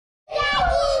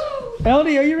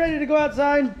Elodie, are you ready to go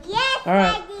outside? Yes, all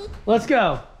right, Daddy. let's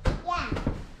go. Yeah.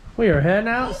 We are heading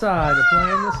outside to play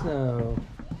in the snow.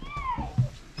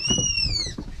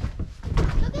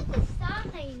 Look at the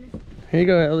sign. Here you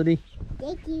go, Elodie.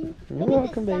 Thank you. You're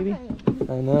welcome, baby.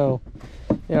 I know.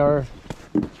 Yeah, our...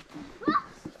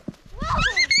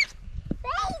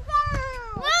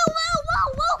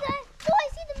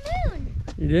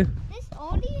 You do? This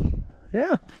Audi?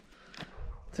 Yeah.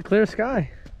 It's a clear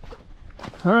sky.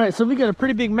 All right, so we got a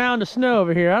pretty big mound of snow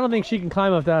over here. I don't think she can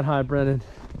climb up that high, Brennan.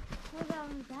 What about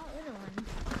that little one?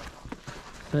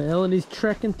 So Elodie's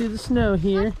trekking through the snow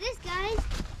here. Watch this, guys.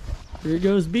 Here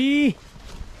goes B.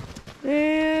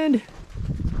 And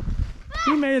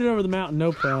he made it over the mountain,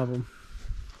 no problem.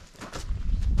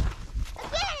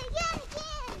 Again.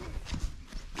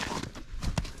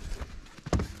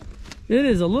 It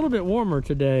is a little bit warmer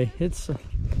today. It's...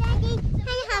 Daddy, can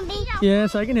you help me?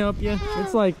 Yes, I can help you.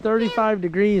 It's like 35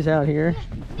 degrees out here.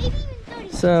 Maybe even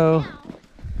 30. So now.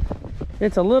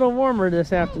 it's a little warmer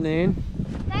this afternoon.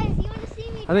 Guys, you want to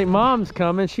see me? I think Mom's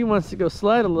coming. She wants to go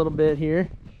sled a little bit here.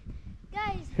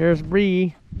 Guys, Here's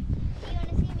Bree. you want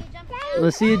to see me jump?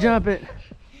 Let's see you jump it.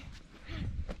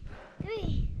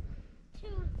 3, 2,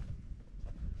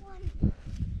 1.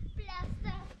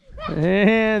 Blaster.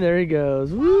 And there he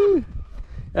goes. Woo!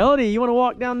 Elodie, you want to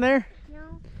walk down there? No.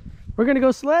 We're going to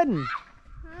go sledding.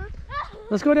 Huh?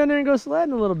 Let's go down there and go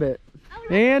sledding a little bit.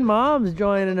 And Mom's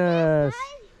joining us.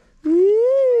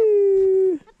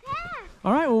 Woo!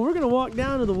 All right, well, we're going to walk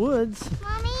down to the woods.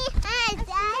 Mommy, Dad.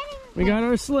 We got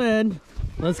our sled.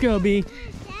 Let's go, B.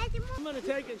 I'm going to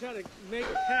take it and try to make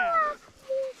it pass.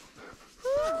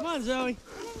 Come on, Zoe.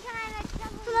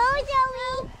 Hello,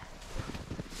 Joey.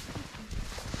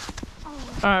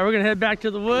 All right, we're going to head back to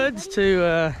the woods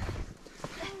to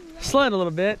sled a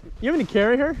little bit. You want me to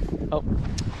carry her? Oh,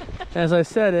 as I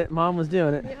said it, Mom was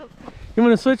doing it. Yep. You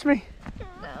want to switch me?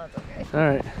 No, it's okay. All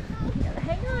right.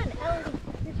 Hang on, Ellie.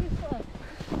 You're too slow.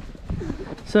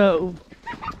 So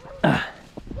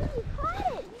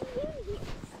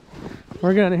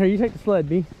we're gonna, here, you take the sled,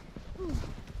 B.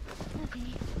 Okay.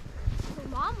 So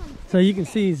Mom wants So you can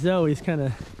see Zoe's kind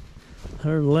of,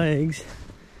 her legs.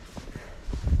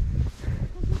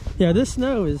 Yeah, this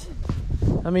snow is,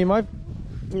 I mean, my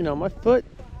foot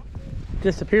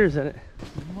disappears in it.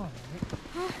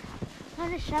 I'm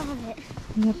gonna shovel it.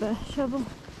 You have a shovel.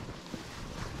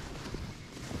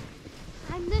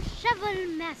 I'm the shovel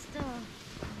master.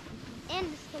 And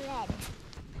the sled.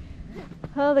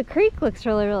 Oh, the creek looks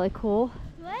really, really cool.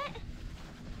 What?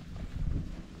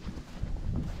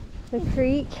 The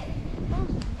creek.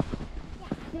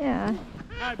 Yeah.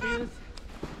 All right, B, let's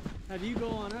have you go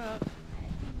on up.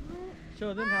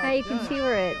 Show them how Now you it's can done. see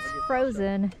where it's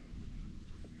frozen.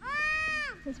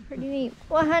 That's pretty neat.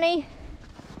 Well, honey,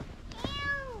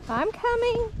 I'm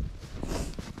coming.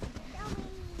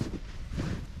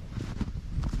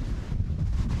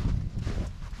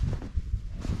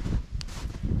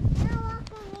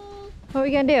 What are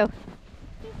we gonna do?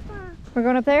 We're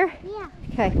going up there? Yeah.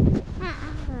 Okay. All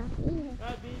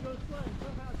right, B, go sled.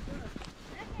 Show how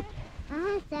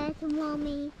it's done. I'm sad,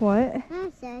 Mommy. What?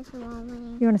 I'm sad,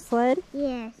 Mommy. You want to sled?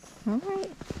 Yes. All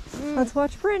right. Let's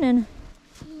watch Brennan.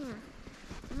 Yeah.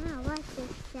 Oh, what's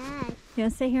this sad? You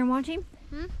want to stay here and watch him?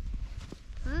 Huh?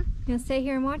 You want to stay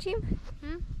here and watch him?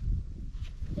 Huh?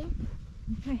 Yeah.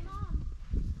 Okay. Mom,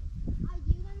 are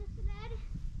you gonna sled?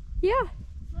 Yeah.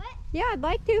 What? Yeah, I'd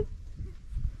like to.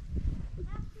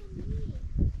 After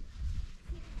me.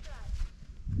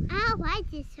 I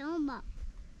like this so much.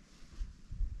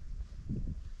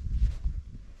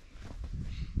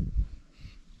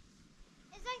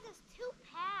 It's like there's 2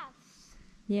 paths.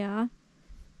 Yeah.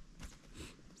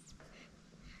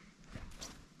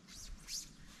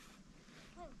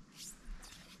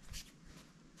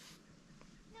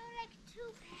 No, like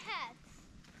 2 paths.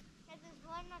 Like there's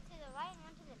one to the right and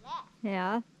one to the left.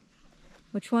 Yeah.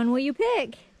 Which one will you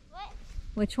pick? What?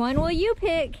 Which one will you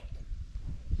pick?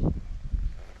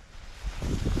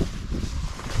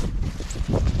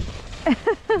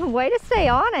 Way to stay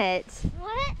on it.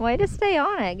 What? Way to stay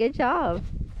on it. Good job.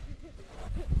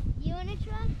 You wanna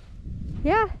try?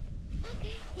 Yeah.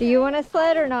 Okay. Do you want to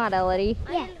sled or not, Elodie?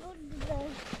 Yeah.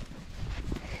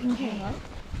 Okay.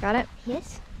 Got it?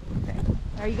 Yes.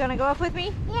 Are you going to go up with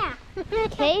me? Yeah.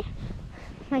 Okay.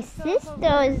 My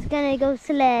sister is gonna go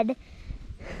sled.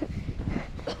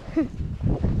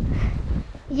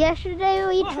 Yesterday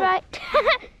we tried.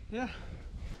 Yeah.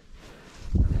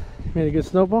 Made a good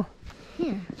snowball?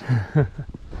 Yeah.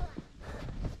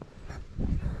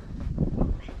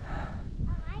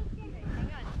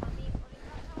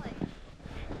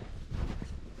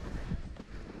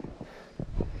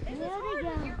 This is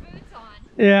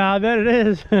Yeah, I bet it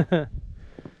is. Yeah, this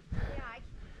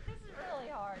is really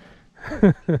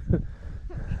hard.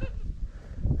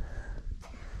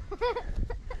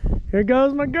 Here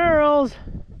goes my girls.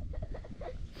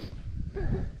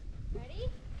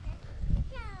 Ready?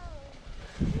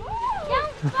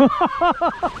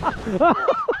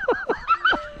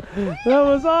 That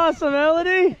was awesome,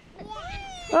 Melody.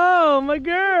 Oh, my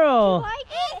girl. Like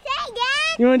it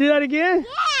again? You want to do that again?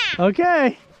 Yeah.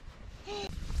 Okay.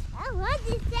 I want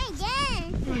to say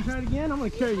again. You want to try it again? I'm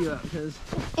going to carry you up because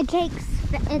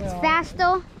It's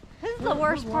faster. This is the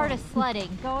worst part of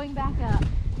sledding, going back up.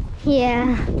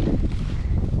 Yeah.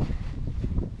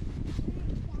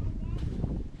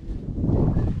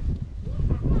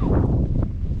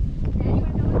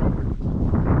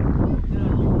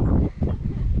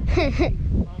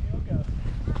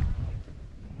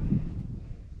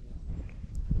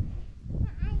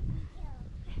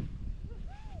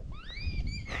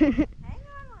 Hang on,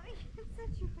 let me set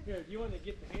you. Here, do you want to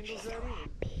get the handles ready?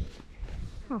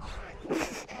 Oh, I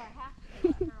have to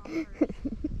get the girl first.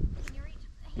 Can you reach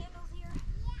the handles here?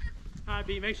 All right, B,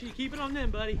 make sure you keep it on them,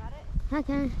 buddy. Got it?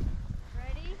 Okay.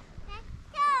 Ready? Let's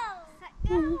go. Set,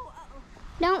 go! Uh-oh.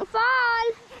 Don't fall.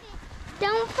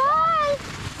 Don't fall.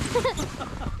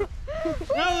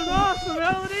 That was awesome,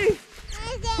 Melody.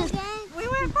 We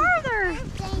went farther!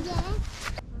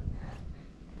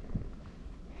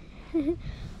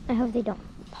 I hope they don't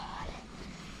fall.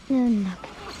 No. We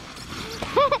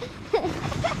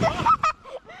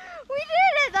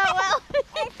did it though, well.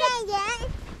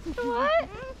 What?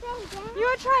 You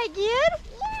want to try again?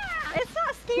 Yeah. It's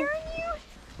not scaring you?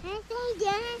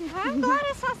 I'm glad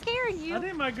it's not scaring you. I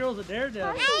think my girl's a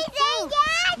daredevil.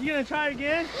 I You gonna try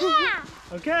again? Yeah.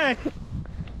 Okay.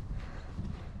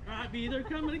 All right, B, they're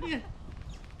coming again.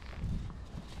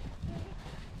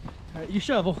 All right, you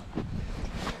shovel.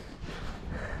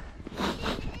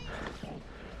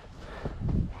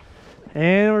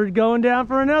 And we're going down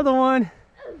for another one.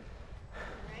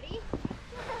 Ready?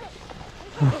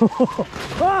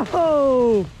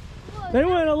 Whoa! They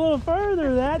went a little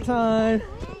further that time.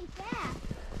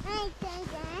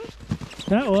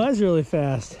 That was really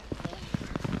fast.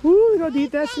 Woo, don't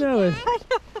eat that snow in. You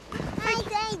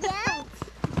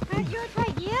want to try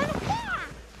again?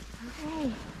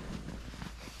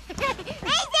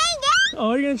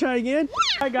 Oh, you're gonna try again?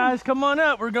 All right, guys, come on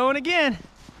up. We're going again.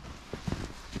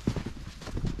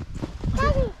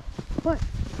 What?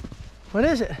 What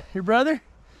is it? Your brother?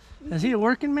 Is he a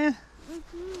working man?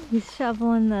 He's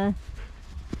shoveling the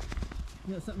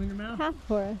You got something in your mouth? path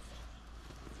for us.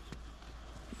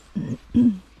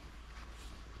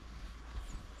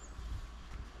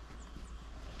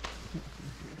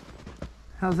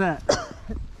 How's that?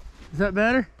 Is that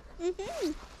better?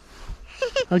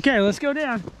 Okay, let's go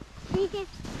down.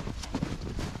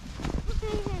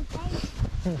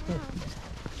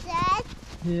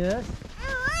 Yes.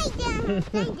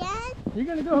 You're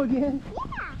gonna go again?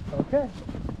 Yeah. Okay.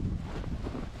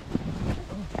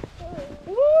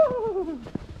 Woo!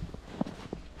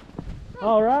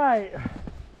 All right.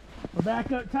 We're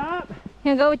back up top. You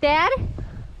gonna go with Dad?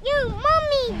 You,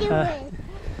 mommy, do it.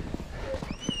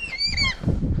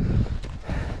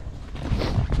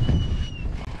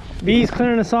 B's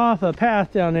clearing us off a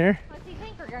path down there. What do you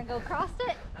think? We're gonna go across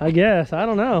it? I guess. I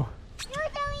don't know.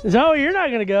 Zoe, you're not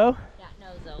gonna go. Yeah,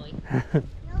 no, Zoe.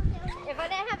 If I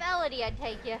didn't have Elodie, I'd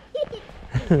take you.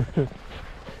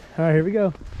 All right, here we go.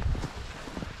 Are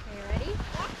you ready?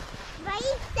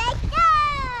 Ready, set,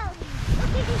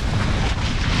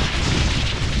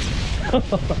 go!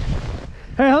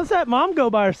 Hey, let's let Mom go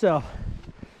by herself.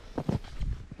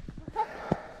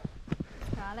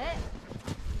 Got it?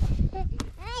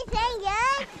 I say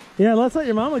go. Yeah, let's let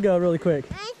your mama go really quick.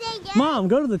 I say go. Mom,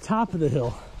 go to the top of the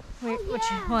hill. Wait, which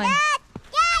one? Dad,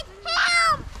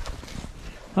 help!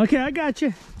 Okay, I got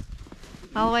you.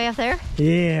 All the way up there?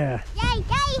 Yeah. Dad,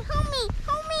 hold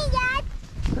me, Dad.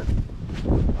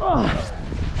 Oh.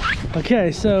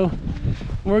 Okay, so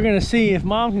we're gonna see if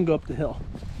Mom can go up the hill.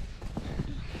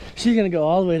 She's gonna go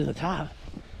all the way to the top.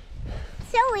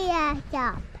 So we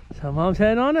stop. So Mom's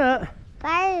heading on up.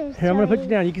 First. Here, I'm gonna put you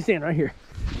down. You can stand right here.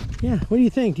 Yeah, what do you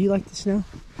think? Do you like the snow?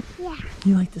 Yeah.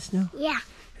 You like the snow? Yeah.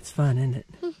 It's fun, isn't it?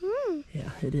 Mm-hmm.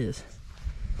 Yeah, it is.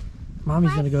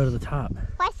 Mommy's gonna go to the top.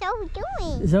 What's we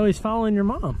doing? Zoe's following your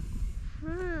mom.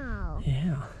 Oh.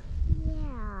 Yeah.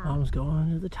 Yeah. Mom's going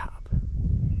to the top.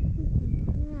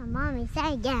 Yeah, Mommy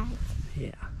said yes.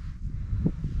 Yeah.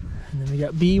 And then we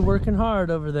got B working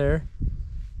hard over there.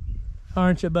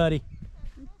 Aren't you, buddy?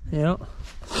 Yeah.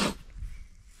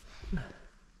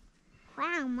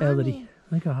 Wow, Mommy. Elodie,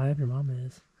 look how high up your mom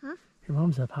is. Huh? Your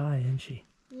mom's up high, isn't she?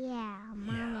 Yeah,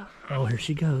 Mommy. Oh, here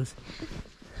she goes.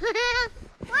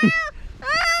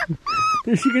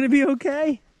 Is she gonna be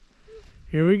okay?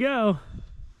 Here we go.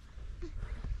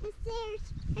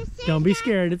 Don't be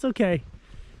scared. It's okay.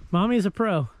 Mommy is a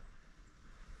pro.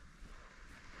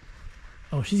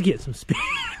 Oh, she's getting some speed.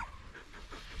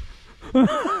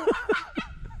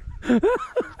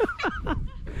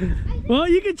 Well,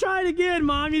 you can try it again,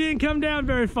 Mom. You didn't come down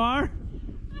very far.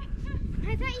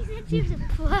 I thought you said she was a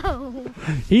pro.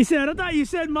 He said, I thought you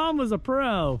said Mom was a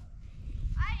pro.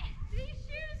 These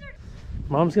shoes are...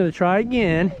 Mom's gonna try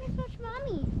again.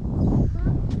 Mommy.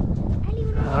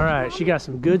 All right, she got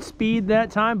some good speed that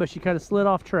time, but she kind of slid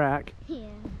off track. Yeah.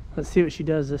 Let's see what she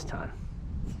does this time.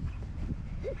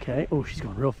 Okay. Oh, she's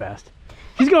going real fast.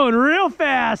 She's going real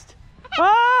fast.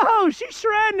 Oh, she's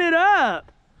shredding it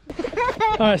up.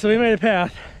 All right, so we made a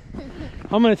path.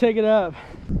 I'm gonna take it up.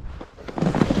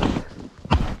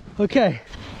 Okay.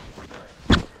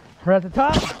 We're at the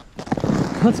top.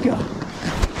 Let's go.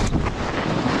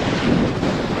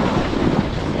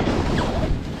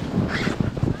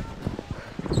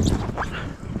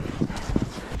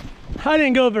 I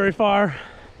didn't go very far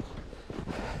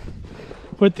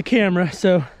with the camera,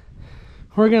 so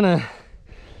we're gonna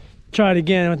try it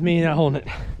again with me not holding it.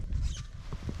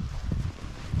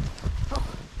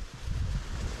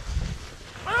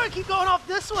 Why do I keep going off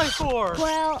this way for?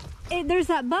 Well, there's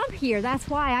that bump here. That's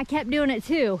why I kept doing it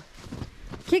too.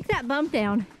 Kick that bump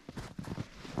down.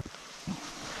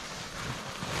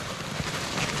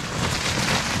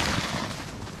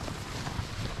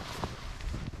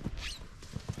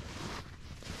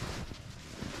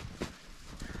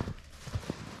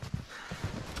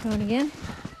 Going again.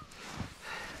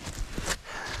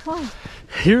 Whoa.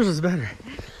 Yours is better.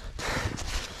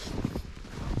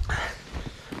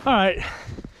 All right,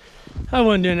 I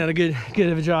wasn't doing that a good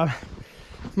of a job.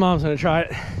 Mom's gonna try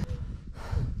it.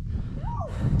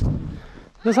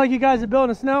 Looks like you guys are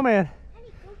building a snowman.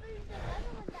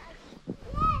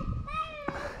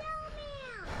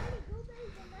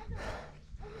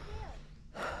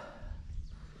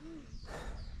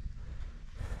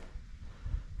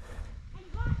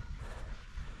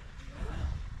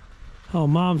 Oh,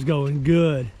 Mom's going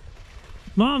good.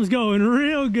 Mom's going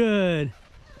real good.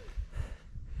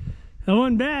 That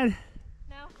wasn't bad.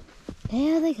 No.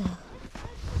 There they go. You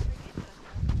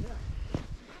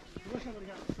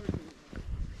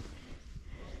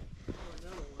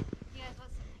guys want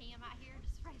some ham out here?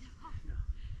 Just spray them off.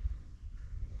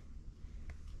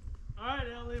 All right,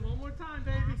 Ellie, one more time,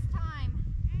 baby. Last time.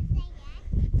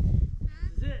 This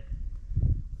is it.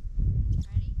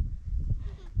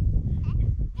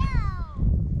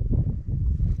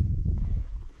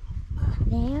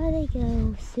 There they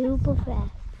go, super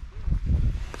fast.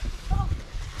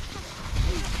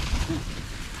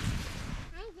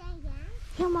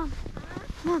 Come on,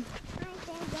 Mom.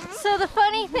 So the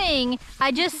funny thing,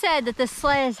 I just said that this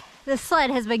sled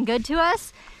has been good to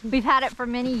us. We've had it for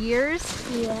many years.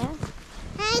 Yeah.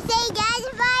 I say guys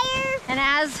fire. And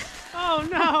as Oh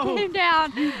I no! came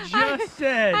down, Just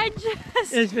said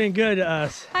it's been good to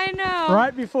us. I know.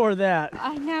 Right before that.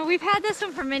 I know. We've had this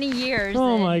one for many years.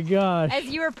 Oh and my gosh. As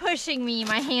you were pushing me,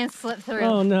 my hand slipped through.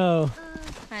 Oh no.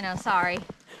 I know. Sorry.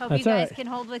 Hope That's you all guys right. can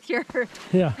hold with your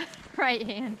Yeah. right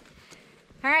hand.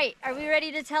 All right. Are we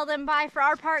ready to tell them bye for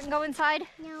our part and go inside?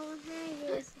 No, I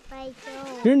just fight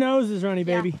go. Your nose is runny,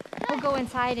 baby. We'll go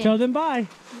inside and Tell them bye.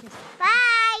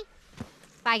 Bye.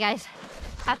 bye, guys.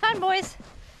 Have fun, boys.